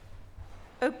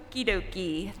Okie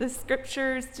dokie. The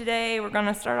scriptures today, we're going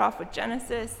to start off with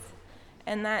Genesis,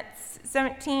 and that's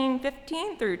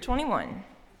 17:15 through 21.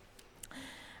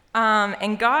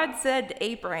 And God said to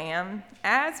Abraham,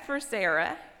 "As for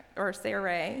Sarah, or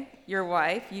Sarai, your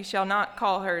wife, you shall not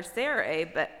call her Sarai,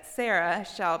 but Sarah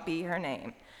shall be her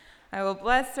name. I will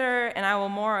bless her, and I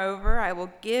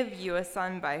will give you a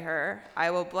son by her.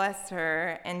 I will bless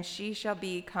her, and she shall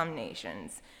become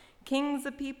nations. Kings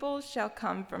of peoples shall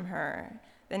come from her."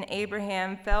 Then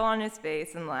Abraham fell on his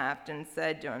face and laughed and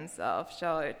said to himself,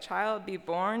 "Shall a child be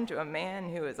born to a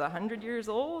man who is 100 years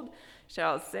old?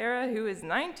 Shall Sarah, who is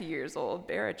 90 years old,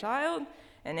 bear a child?"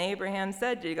 And Abraham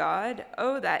said to God,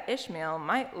 "Oh, that Ishmael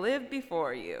might live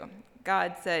before you."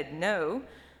 God said, "No,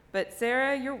 but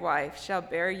Sarah, your wife, shall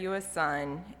bear you a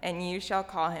son, and you shall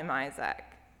call him Isaac.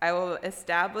 I will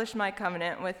establish my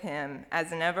covenant with him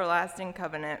as an everlasting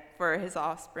covenant for his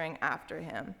offspring after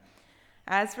him.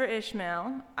 As for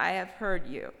Ishmael, I have heard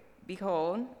you.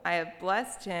 Behold, I have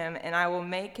blessed him, and I will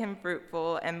make him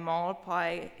fruitful and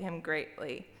multiply him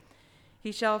greatly.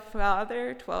 He shall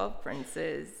father 12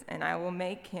 princes, and I will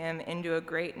make him into a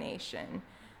great nation.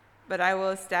 But I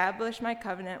will establish my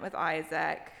covenant with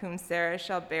Isaac, whom Sarah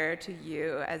shall bear to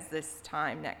you as this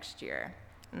time next year."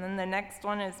 And then the next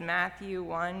one is Matthew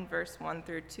 1, verse 1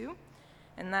 through 2.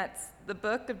 And that's the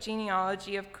book of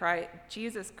genealogy of Christ,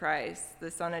 Jesus Christ,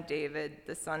 the son of David,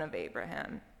 the son of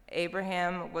Abraham.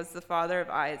 Abraham was the father of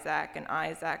Isaac, and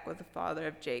Isaac was the father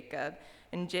of Jacob,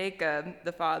 and Jacob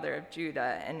the father of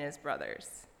Judah and his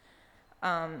brothers.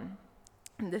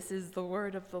 This is the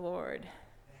word of the Lord.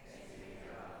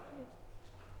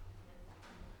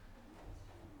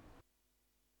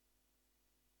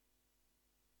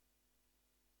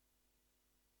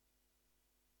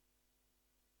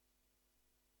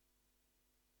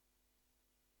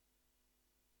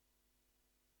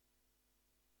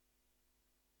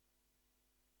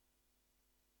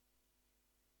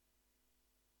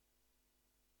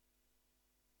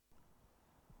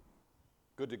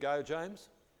 Good to go, James?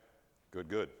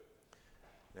 Good.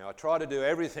 Now, I try to do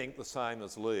everything the same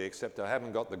as Lee, except I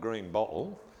haven't got the green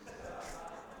bottle.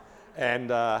 And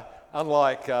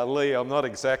unlike Lee, I'm not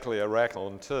exactly a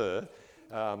raconteur,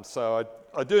 so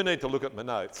I do need to look at my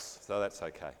notes, so that's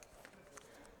okay.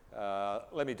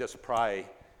 Let me just pray,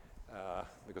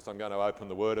 because I'm going to open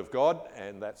the Word of God,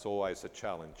 and that's always a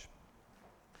challenge.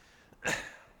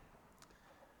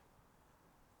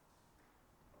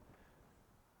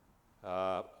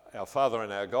 Our Father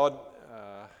and our God,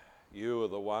 you are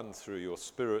the one through your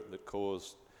Spirit that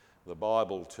caused the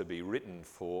Bible to be written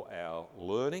for our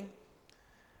learning.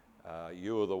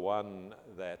 You are the one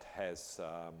that has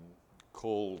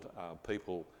called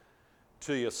people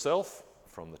to yourself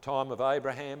from the time of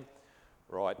Abraham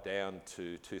right down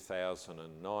to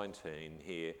 2019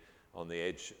 here on the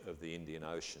edge of the Indian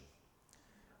Ocean.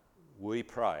 We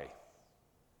pray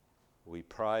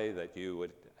that you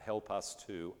would help us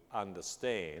to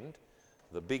understand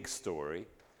the big story,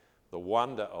 the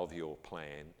wonder of your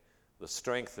plan, the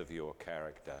strength of your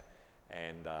character,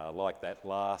 and like that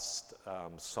last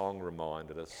song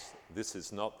reminded us, this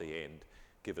is not the end.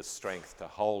 Give us strength to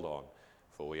hold on,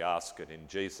 for we ask it in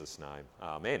Jesus' name.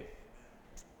 Amen.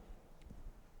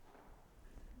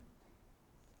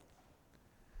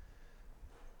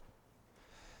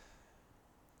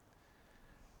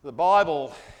 The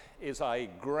Bible is a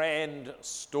grand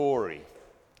story.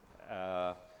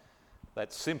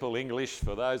 That's simple English.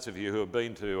 For those of you who have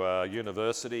been to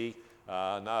university,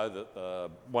 know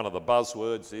that one of the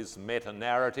buzzwords is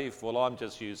meta-narrative. Well, I'm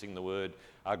just using the word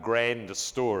a grand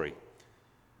story.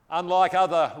 Unlike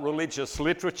other religious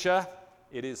literature,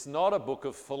 it is not a book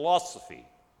of philosophy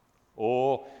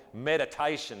or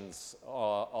meditations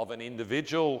of an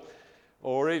individual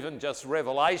or even just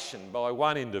revelation by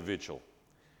one individual.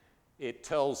 It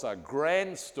tells a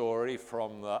grand story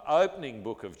from the opening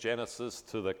book of Genesis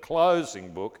to the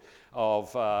closing book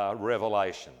of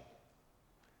Revelation.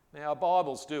 Now,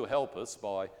 Bibles do help us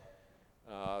by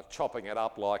chopping it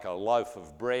up like a loaf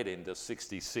of bread into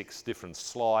 66 different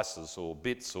slices or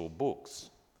bits or books.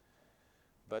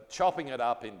 But chopping it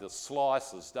up into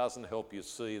slices doesn't help you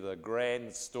see the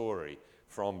grand story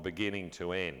from beginning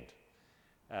to end.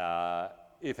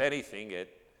 If anything,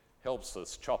 it helps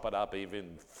us chop it up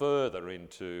even further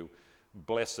into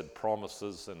blessed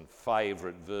promises and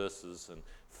favourite verses and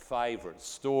favourite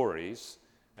stories,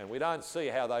 and we don't see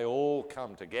how they all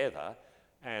come together,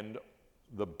 and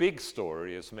the big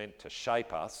story is meant to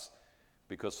shape us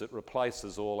because it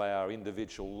replaces all our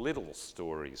individual little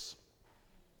stories.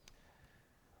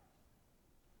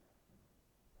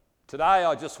 Today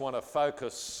I just want to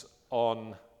focus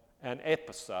on an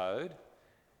episode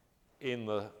in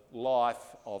the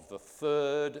life of the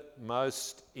third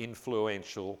most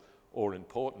influential or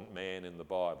important man in the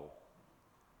Bible.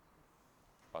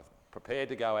 I'm prepared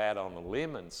to go out on a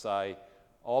limb and say,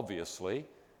 obviously,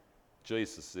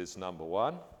 Jesus is number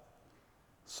one.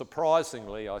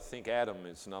 Surprisingly, I think Adam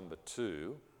is number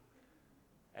two.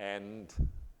 And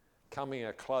coming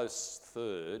a close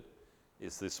third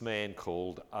is this man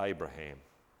called Abraham,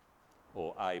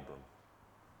 or Abram.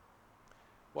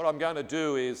 What I'm going to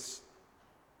do is,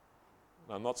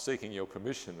 I'm not seeking your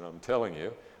permission, I'm telling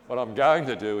you, what I'm going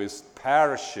to do is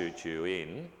parachute you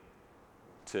in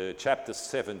to chapter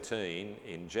 17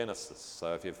 in Genesis.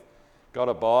 So if you've got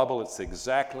a Bible, it's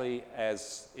exactly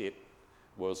as it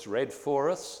was read for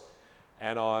us,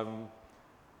 and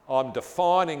I'm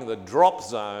defining the drop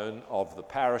zone of the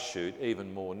parachute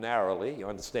even more narrowly. You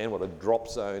understand what a drop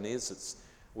zone is? It's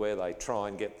where they try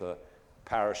and get the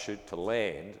parachute to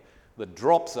land. The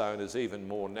drop zone is even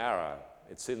more narrow.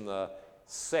 It's in the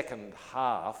second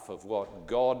half of what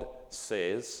God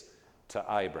says to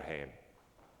Abraham,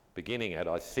 beginning at,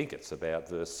 I think it's about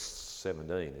verse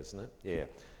 17, isn't it? Yeah,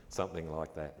 something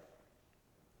like that.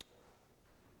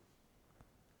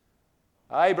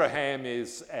 Abraham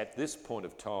is, at this point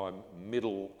of time,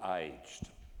 middle-aged.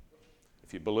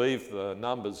 If you believe the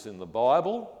numbers in the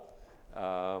Bible,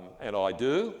 and I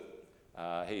do,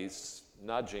 he's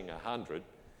nudging 100.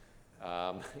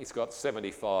 He's got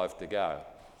 75 to go.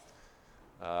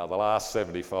 The last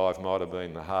 75 might have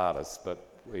been the hardest, but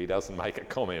he doesn't make a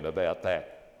comment about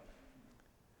that.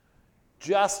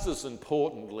 Just as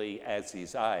importantly as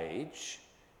his age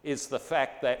is the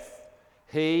fact that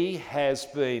he has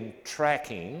been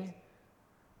tracking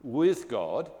with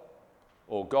God,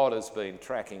 or God has been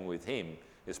tracking with him,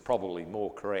 is probably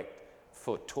more correct,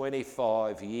 for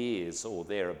 25 years or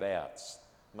thereabouts,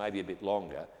 maybe a bit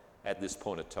longer at this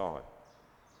point of time.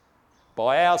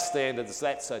 By our standards,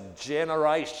 that's a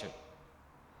generation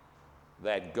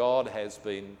that God has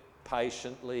been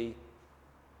patiently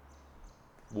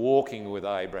walking with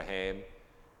Abraham,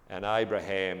 and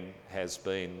Abraham has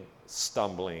been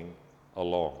stumbling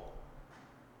along.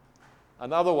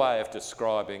 Another way of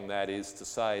describing that is to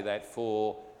say that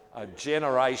for a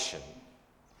generation,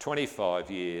 25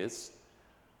 years,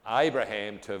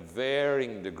 Abraham, to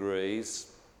varying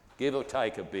degrees, give or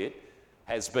take a bit,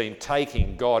 has been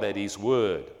taking God at his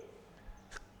word.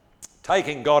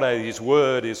 Taking God at his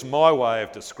word is my way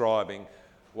of describing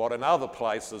what in other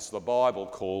places the Bible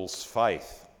calls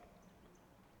faith.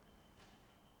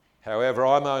 However,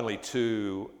 I'm only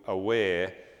too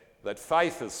aware that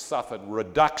faith has suffered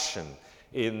reduction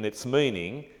in its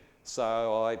meaning,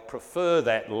 so I prefer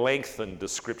that lengthened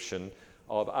description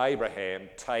of Abraham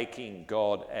taking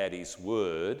God at his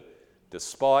word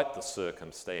despite the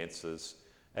circumstances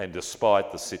and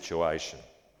despite the situation.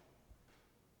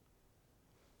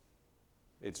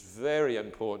 It's very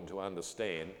important to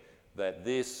understand that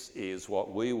this is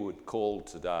what we would call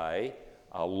today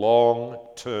a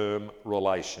long-term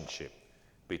relationship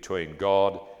between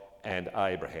God and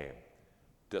Abraham,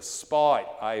 despite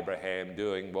Abraham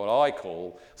doing what I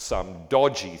call some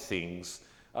dodgy things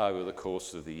over the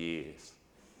course of the years.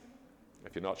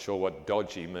 If you're not sure what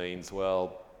dodgy means,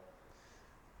 well,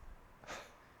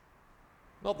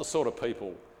 not the sort of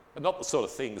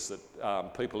things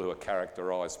that people who are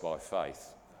characterised by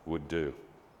faith would do.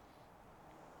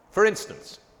 For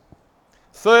instance,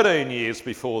 13 years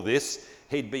before this,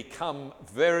 he'd become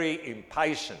very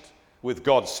impatient with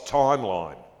God's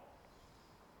timeline.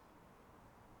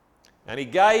 And he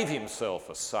gave himself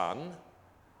a son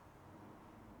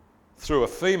through a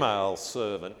female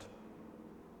servant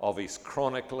of his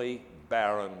chronically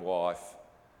barren wife,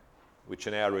 which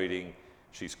in our reading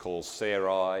she's called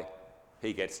Sarai.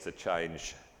 He gets to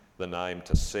change the name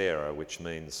to Sarah, which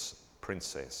means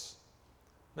princess.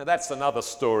 Now that's another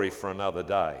story for another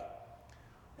day.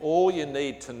 All you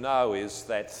need to know is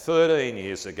that 13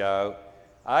 years ago,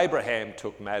 Abraham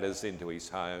took matters into his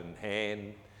own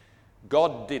hand.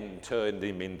 God didn't turn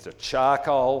him into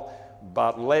charcoal,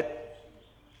 but let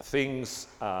things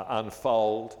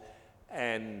unfold.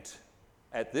 And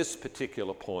at this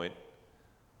particular point,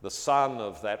 the son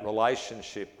of that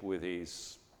relationship with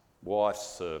his wife's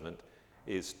servant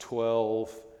is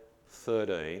 12,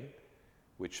 13,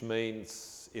 which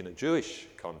means in a Jewish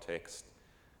context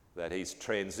that he's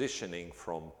transitioning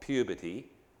from puberty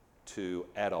to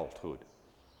adulthood.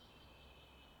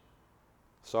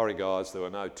 Sorry guys, there were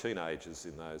no teenagers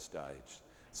in those days,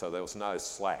 so there was no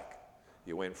slack.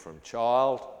 You went from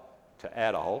child to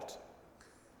adult,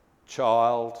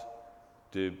 child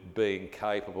to being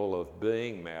capable of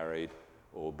being married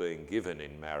or being given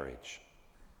in marriage.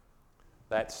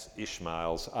 That's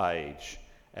Ishmael's age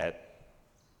at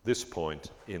this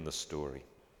point in the story.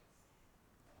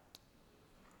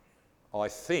 I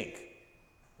think,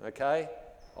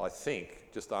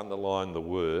 just underline the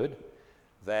word,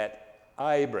 that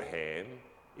Abraham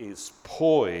is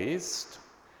poised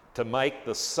to make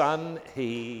the son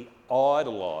he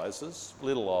idolises,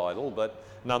 little idol, but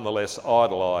nonetheless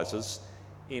idolises,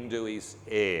 into his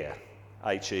heir,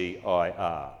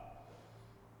 H-E-I-R.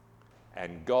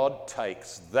 And God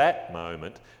takes that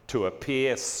moment to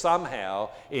appear somehow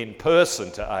in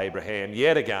person to Abraham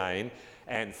yet again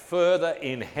and further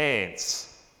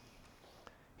enhance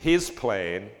his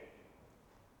plan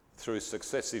through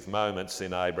successive moments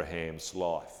in Abraham's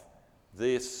life.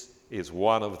 This is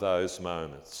one of those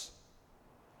moments.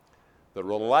 The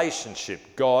relationship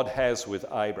God has with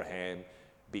Abraham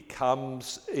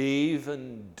becomes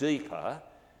even deeper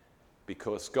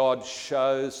because God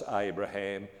shows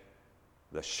Abraham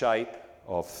the shape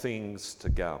of things to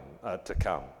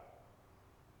come.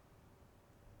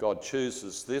 God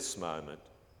chooses this moment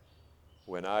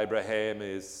when Abraham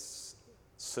is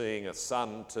seeing a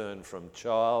son turn from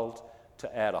child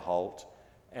to adult,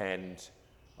 and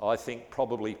I think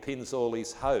probably pins all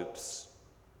his hopes,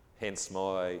 hence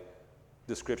my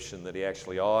description that he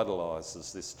actually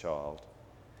idolises this child,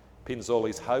 pins all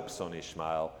his hopes on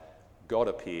Ishmael. God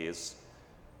appears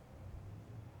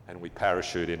and we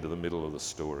parachute into the middle of the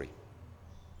story.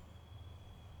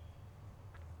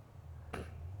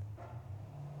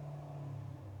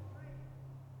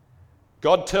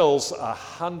 God tells a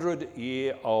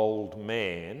 100-year-old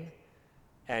man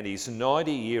and his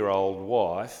 90-year-old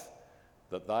wife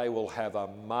that they will have a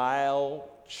male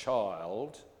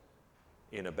child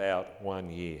in about 1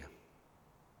 year.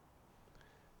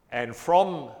 And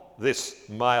from this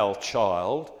male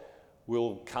child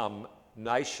will come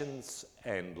nations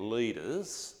and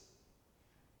leaders,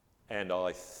 and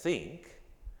I think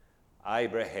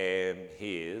Abraham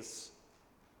hears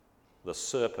the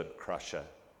serpent crusher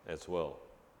as well.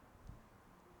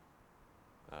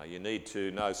 You need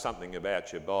to know something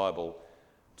about your Bible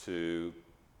to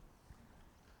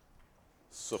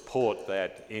support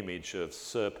that image of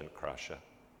serpent crusher.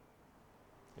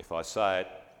 If I say it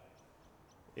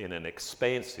in an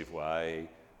expansive way,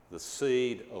 the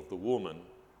seed of the woman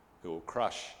who will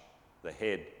crush the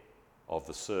head of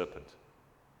the serpent.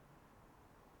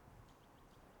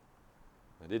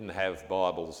 I didn't have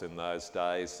Bibles in those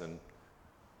days, and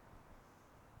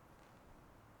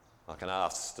I can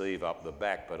ask Steve up the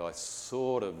back, but I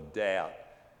sort of doubt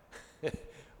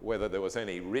whether there was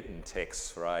any written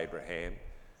text for Abraham.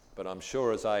 But I'm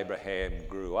sure as Abraham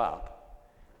grew up,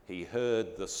 he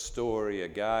heard the story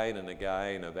again and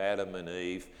again of Adam and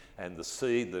Eve and the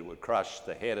seed that would crush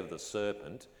the head of the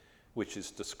serpent, which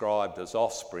is described as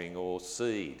offspring or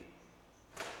seed.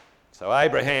 So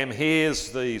Abraham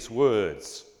hears these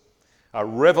words, a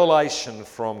revelation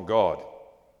from God.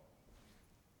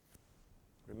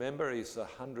 Remember, he's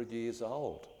 100 years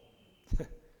old.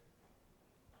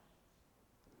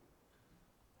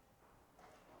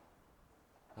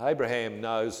 Abraham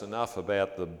knows enough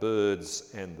about the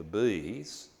birds and the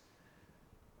bees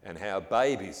and how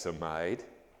babies are made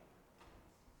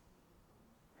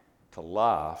to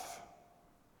laugh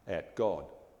at God,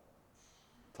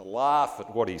 to laugh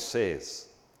at what he says.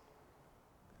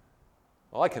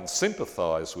 I can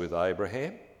sympathise with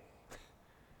Abraham.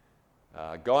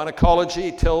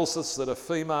 Gynecology tells us that a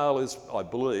female is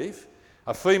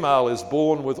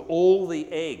born with all the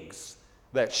eggs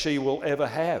that she will ever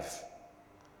have.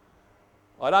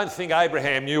 I don't think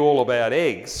Abraham knew all about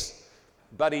eggs,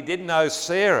 but he did know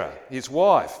Sarah, his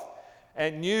wife,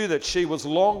 and knew that she was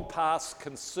long past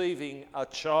conceiving a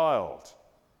child.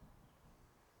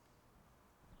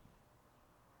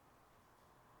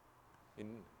 In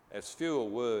as fewer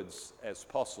words as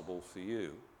possible for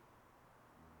you,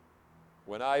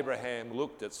 when Abraham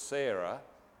looked at Sarah,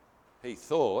 he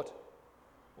thought,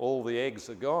 all the eggs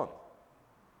are gone.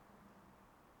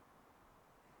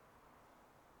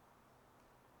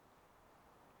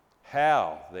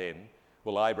 How, then,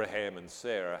 will Abraham and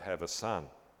Sarah have a son?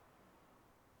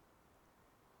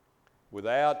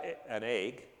 Without an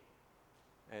egg,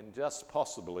 and just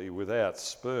possibly without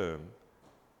sperm,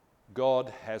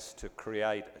 God has to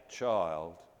create a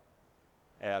child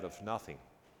out of nothing.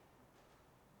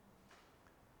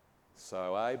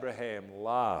 So Abraham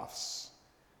laughs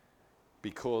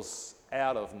because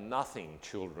out of nothing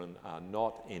children are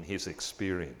not in his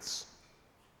experience.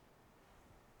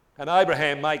 And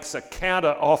Abraham makes a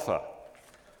counter offer.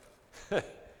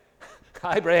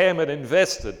 Abraham had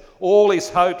invested all his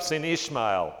hopes in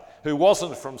Ishmael, who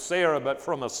wasn't from Sarah but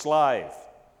from a slave.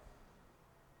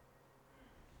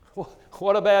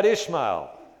 What about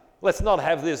Ishmael? Let's not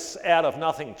have this out of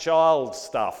nothing child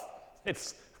stuff.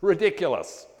 It's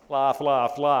ridiculous. Laugh,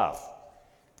 laugh, laugh.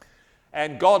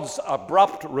 And God's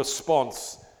abrupt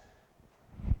response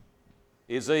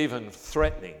is even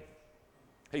threatening.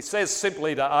 He says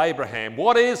simply to Abraham,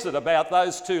 "What is it about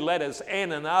those two letters,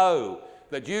 N and O,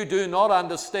 that you do not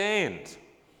understand?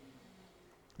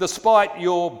 Despite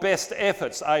your best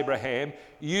efforts, Abraham,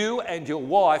 you and your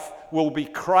wife will be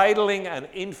cradling an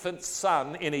infant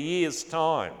son in a year's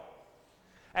time.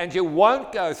 And you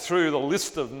won't go through the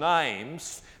list of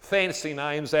names, fancy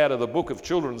names out of the book of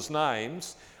children's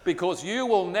names, because you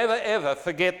will never ever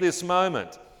forget this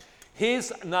moment.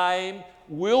 His name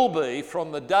will be,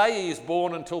 from the day he is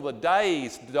born until the day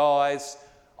he dies,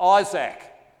 Isaac,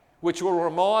 which will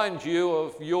remind you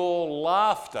of your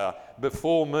laughter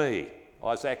before me."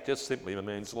 Isaac just simply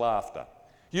means laughter.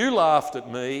 "You laughed at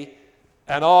me,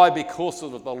 and I, because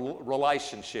of the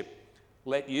relationship,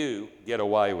 let you get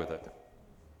away with it."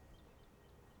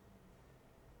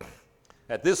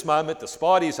 At this moment,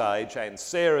 despite his age and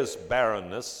Sarah's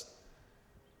barrenness,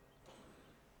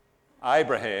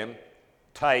 Abraham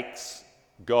takes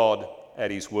God at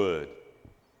his word.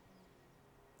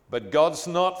 But God's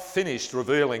not finished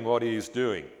revealing what he is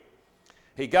doing.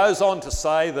 He goes on to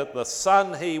say that the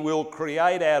son he will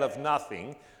create out of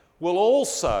nothing will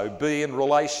also be in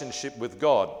relationship with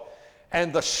God.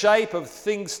 And the shape of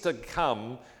things to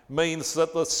come means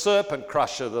that the serpent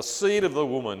crusher, the seed of the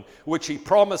woman, which he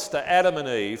promised to Adam and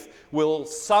Eve, will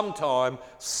sometime,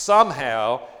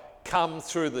 somehow, come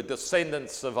through the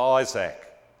descendants of Isaac.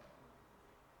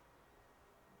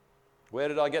 Where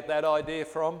did I get that idea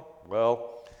from?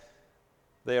 Well,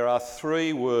 there are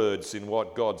three words in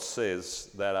what God says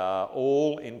that are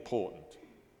all important: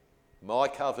 my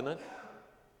covenant,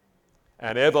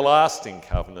 an everlasting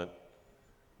covenant,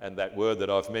 and that word that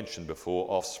I've mentioned before,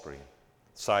 offspring.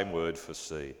 Same word for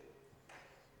seed.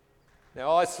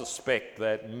 Now, I suspect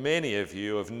that many of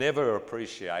you have never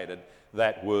appreciated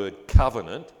that word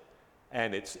covenant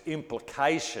and its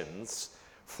implications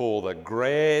for the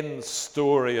grand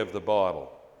story of the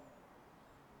Bible.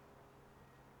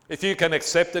 If you can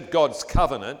accept it, God's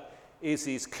covenant is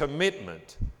his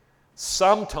commitment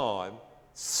sometime,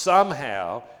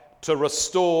 somehow, to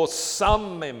restore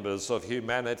some members of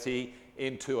humanity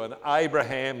into an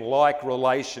Abraham-like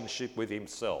relationship with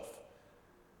himself,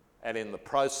 and in the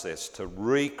process to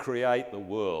recreate the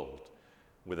world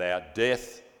without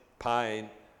death, pain,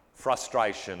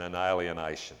 frustration and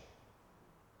alienation.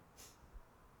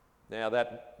 Now,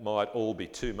 that might all be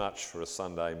too much for a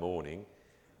Sunday morning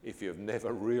if you've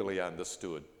never really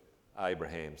understood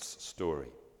Abraham's story.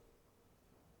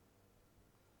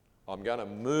 I'm going to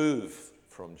move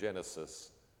from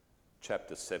Genesis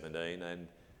chapter 17 and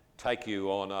take you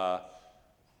on a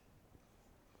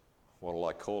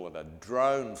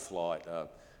drone flight,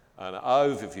 an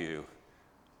overview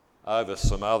over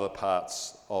some other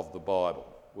parts of the Bible.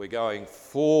 We're going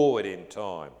forward in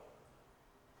time.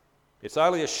 It's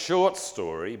only a short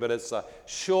story, but it's a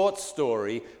short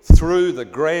story through the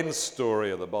grand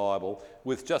story of the Bible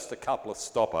with just a couple of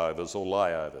stopovers or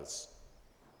layovers.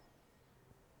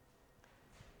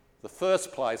 The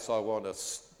first place I want to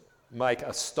make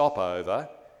a stopover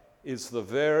is the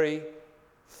very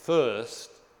first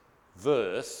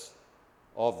verse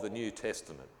of the New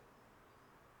Testament.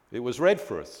 It was read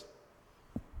for us.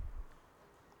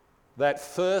 That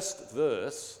first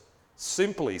verse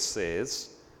simply says,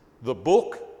 "The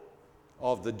book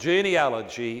of the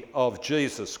genealogy of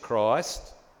Jesus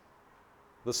Christ,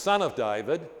 the son of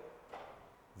David,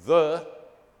 the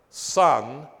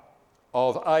son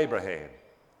of Abraham."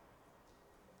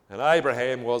 And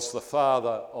Abraham was the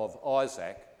father of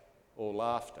Isaac, or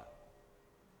laughter.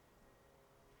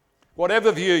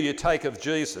 Whatever view you take of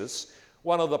Jesus,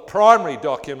 one of the primary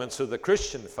documents of the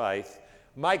Christian faith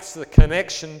makes the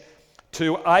connection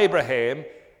to Abraham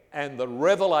and the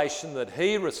revelation that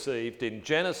he received in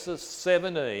Genesis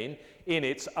 17 in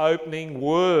its opening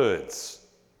words.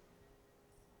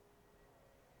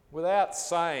 Without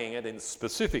saying it in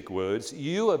specific words,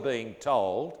 you are being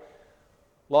told,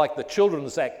 like the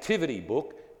children's activity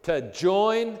book, to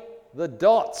join the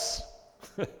dots.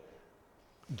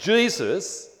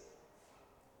 Jesus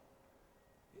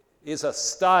is a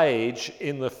stage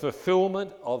in the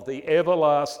fulfillment of the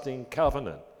everlasting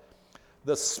covenant,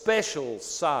 the special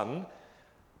son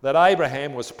that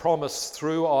Abraham was promised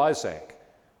through Isaac,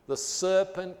 the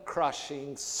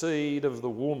serpent-crushing seed of the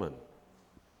woman.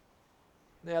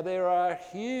 Now, there are a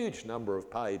huge number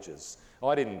of pages,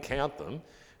 I didn't count them,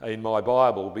 in my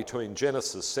Bible between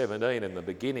Genesis 17 and the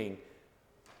beginning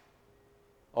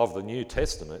of the New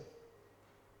Testament.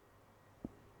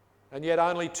 And yet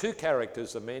only two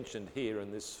characters are mentioned here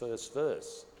in this first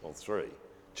verse, or three.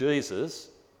 Jesus,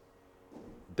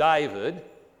 David,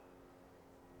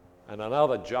 and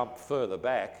another jump further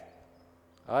back,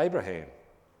 Abraham.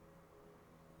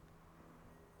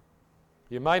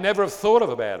 You may never have thought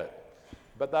about it,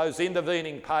 but those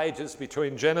intervening pages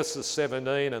between Genesis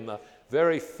 17 and the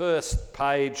very first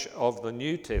page of the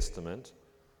New Testament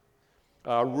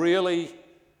are really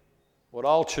what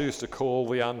I'll choose to call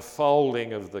the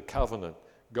unfolding of the covenant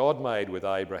God made with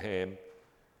Abraham,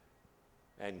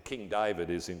 and King David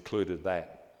is included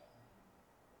that.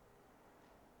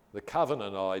 The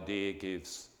covenant idea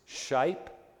gives shape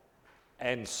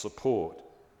and support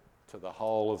to the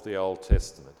whole of the Old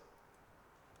Testament,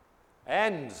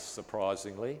 and,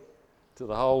 surprisingly, to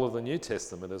the whole of the New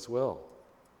Testament as well.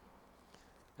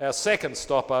 Our second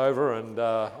stopover, and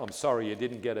I'm sorry you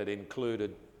didn't get it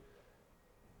included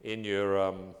in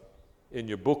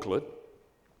your booklet,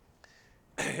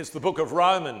 is the book of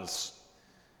Romans,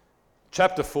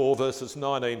 chapter 4, verses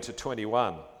 19 to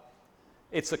 21.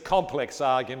 It's a complex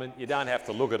argument. You don't have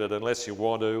to look at it unless you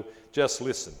want to. Just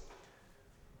listen.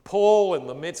 Paul, in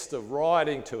the midst of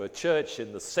writing to a church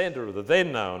in the centre of the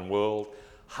then-known world,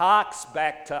 harks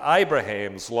back to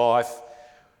Abraham's life,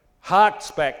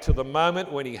 harks back to the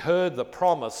moment when he heard the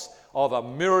promise of a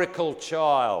miracle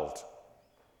child.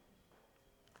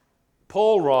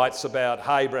 Paul writes about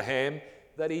Abraham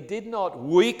that he did not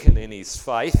weaken in his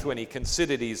faith when he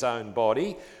considered his own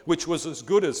body, which was as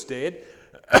good as dead,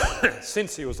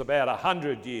 since he was about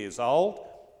 100 years old,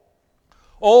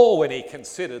 or when he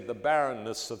considered the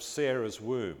barrenness of Sarah's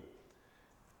womb.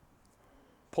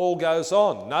 Paul goes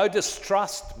on, no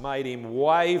distrust made him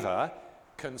waver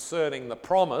concerning the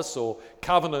promise or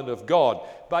covenant of God,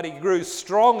 but he grew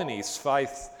strong in his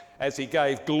faith as he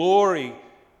gave glory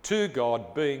to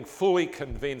God, being fully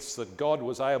convinced that God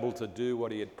was able to do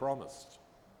what he had promised.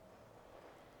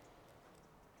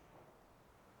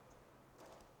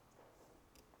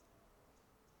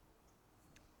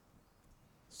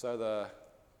 So the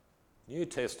New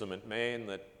Testament man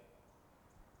that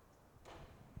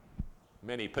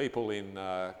many people in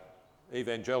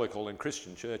evangelical and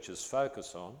Christian churches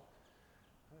focus on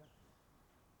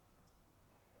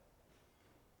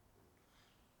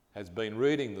has been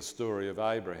reading the story of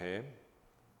Abraham,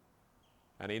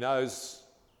 and he knows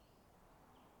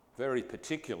very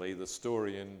particularly the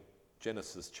story in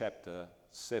Genesis chapter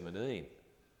 17,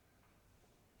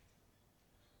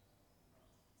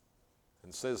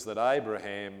 and says that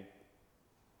Abraham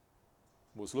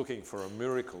was looking for a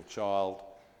miracle child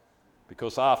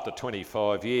because after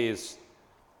 25 years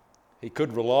he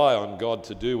could rely on God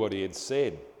to do what he had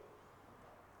said.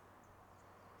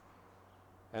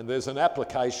 And there's an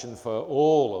application for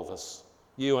all of us,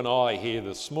 you and I here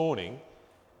this morning,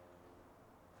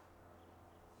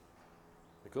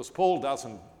 because Paul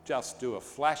doesn't just do a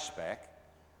flashback.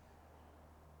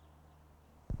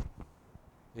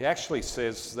 He actually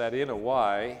says that in a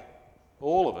way,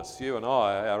 all of us, you and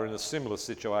I, are in a similar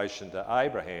situation to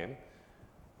Abraham,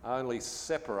 only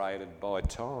separated by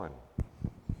time.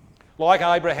 Like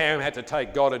Abraham had to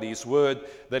take God at his word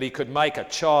that he could make a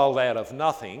child out of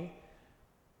nothing,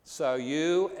 so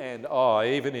you and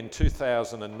I, even in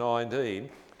 2019,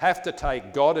 have to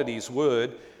take God at his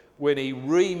word when he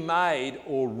remade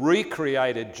or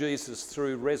recreated Jesus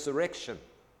through resurrection.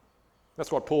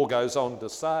 That's what Paul goes on to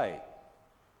say.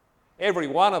 Every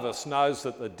one of us knows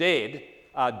that the dead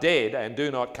are dead and do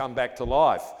not come back to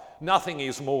life. Nothing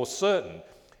is more certain.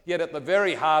 Yet at the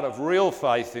very heart of real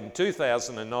faith in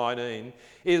 2019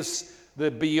 is the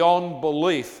beyond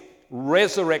belief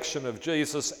resurrection of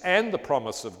Jesus and the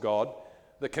promise of God,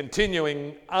 the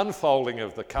continuing unfolding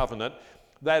of the covenant,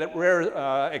 that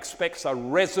it expects a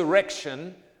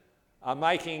resurrection, a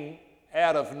making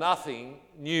out of nothing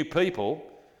new people,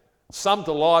 some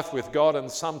to life with God and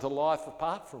some to life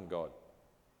apart from God.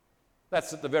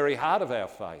 That's at the very heart of our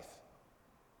faith.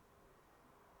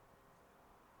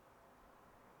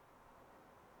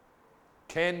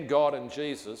 Can God and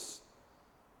Jesus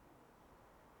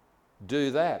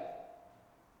do that?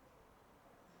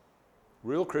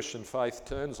 Real Christian faith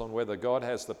turns on whether God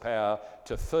has the power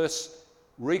to first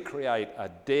recreate a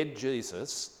dead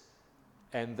Jesus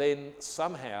and then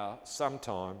somehow,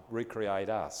 sometime, recreate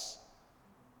us.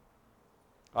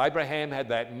 Abraham had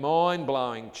that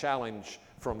mind-blowing challenge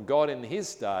from God in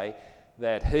his day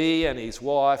that he and his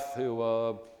wife, who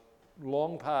were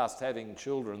long past having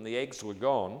children, the eggs were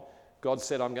gone, God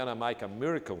said, I'm going to make a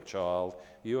miracle child.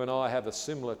 You and I have a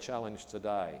similar challenge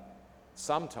today.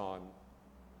 Sometime,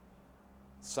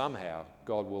 somehow,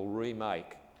 God will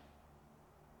remake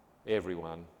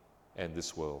everyone and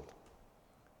this world.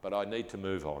 But I need to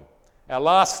move on. Our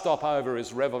last stopover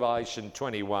is Revelation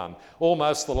 21,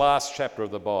 almost the last chapter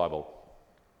of the Bible.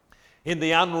 In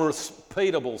the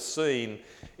unrepeatable scene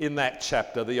in that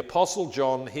chapter, the Apostle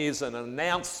John hears an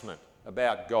announcement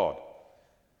about God.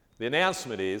 The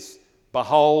announcement is,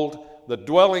 "Behold, the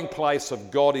dwelling place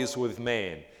of God is with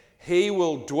man. He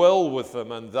will dwell with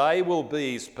them, and they will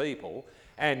be his people,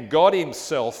 and God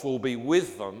himself will be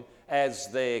with them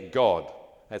as their God."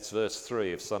 That's verse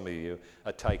 3 if some of you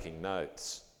are taking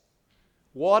notes.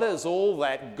 What has all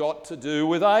that got to do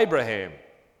with Abraham?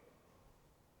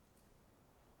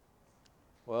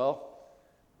 Well,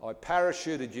 I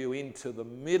parachuted you into the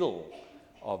middle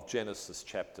of Genesis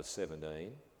chapter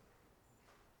 17.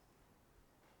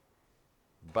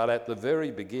 But at the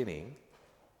very beginning,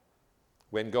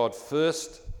 when God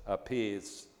first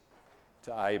appears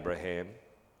to Abraham,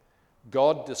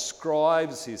 God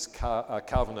describes his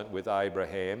covenant with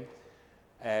Abraham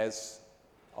as,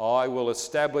 "I will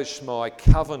establish my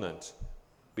covenant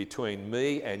between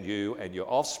me and you and your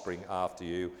offspring after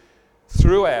you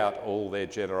throughout all their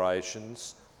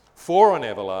generations for an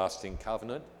everlasting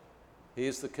covenant."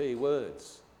 Here's the key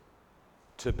words: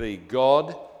 "To be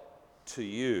God to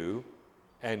you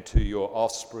and to your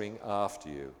offspring after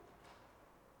you."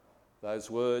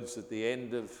 Those words at the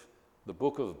end of the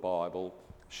book of the Bible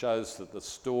shows that the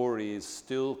story is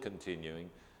still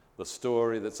continuing, the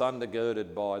story that's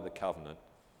undergirded by the covenant.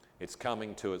 It's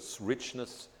coming to its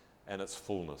richness and its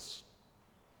fullness.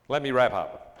 Let me wrap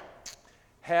up.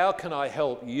 How can I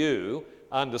help you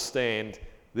understand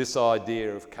this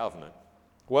idea of covenant?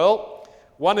 Well,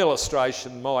 one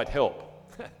illustration might help.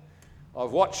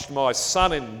 I've watched my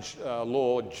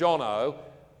son-in-law, Jono,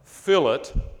 fillet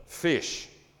fish.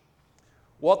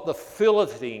 What the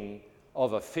filleting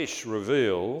of a fish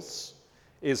reveals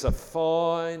is a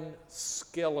fine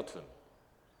skeleton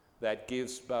that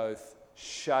gives both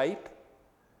shape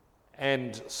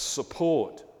and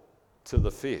support to the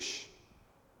fish.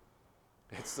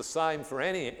 It's the same for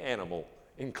any animal,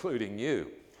 including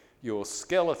you. Your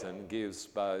skeleton gives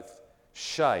both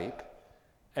shape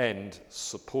and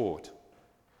support.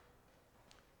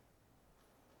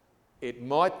 It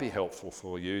might be helpful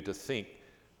for you to think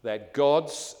that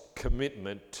God's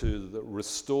commitment to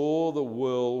restore the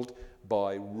world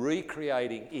by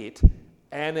recreating it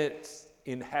and its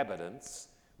inhabitants,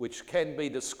 which can be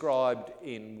described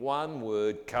in one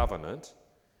word, covenant,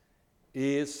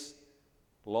 is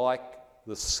like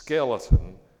the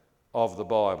skeleton of the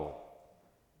Bible.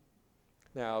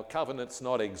 Now, covenant's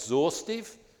not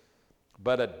exhaustive,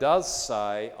 but it does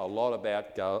say a lot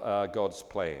about God's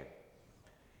plan.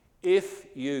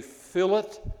 If you fillet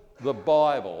the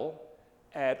Bible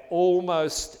at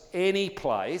almost any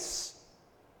place,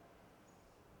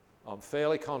 I'm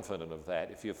fairly confident of that,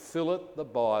 if you fillet the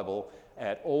Bible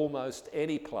at almost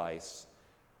any place,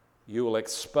 you will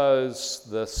expose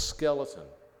the skeleton.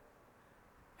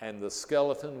 And the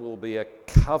skeleton will be a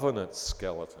covenant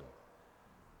skeleton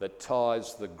that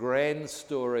ties the grand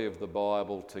story of the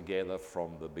Bible together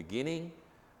from the beginning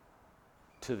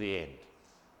to the end.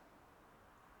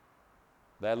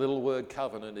 That little word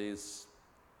covenant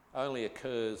only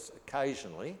occurs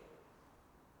occasionally,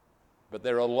 but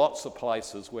there are lots of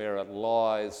places where it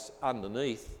lies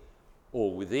underneath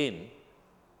or within,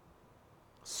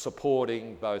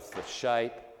 supporting both the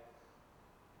shape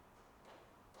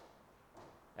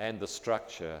and the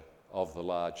structure of the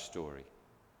large story.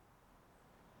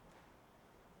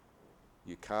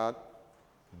 You can't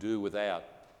do without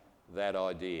that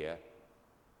idea,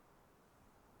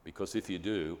 because if you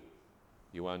do,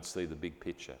 you won't see the big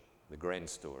picture, the grand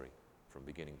story from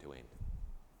beginning to end.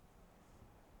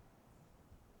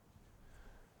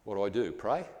 What do I do?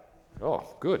 Pray?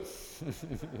 Oh, good.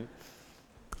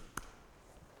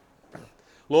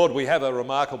 Lord, we have a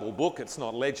remarkable book. It's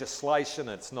not legislation.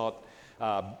 It's not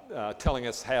telling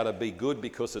us how to be good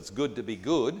because it's good to be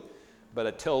good, but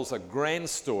it tells a grand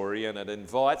story, and it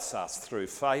invites us through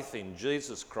faith in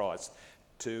Jesus Christ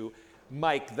to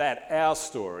make that our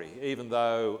story, even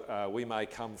though we may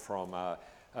come from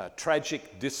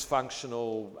tragic,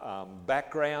 dysfunctional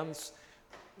backgrounds.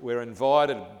 We're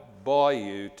invited by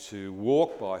you to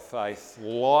walk by faith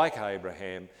like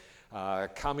Abraham,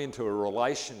 come into a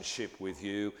relationship with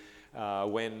you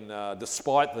when,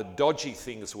 despite the dodgy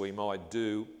things we might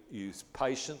do, you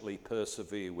patiently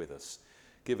persevere with us.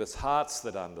 Give us hearts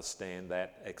that understand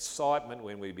that excitement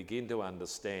when we begin to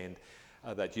understand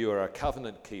that you are a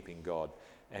covenant-keeping God,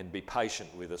 and be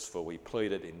patient with us, for we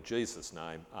plead it in Jesus'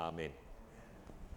 name. Amen.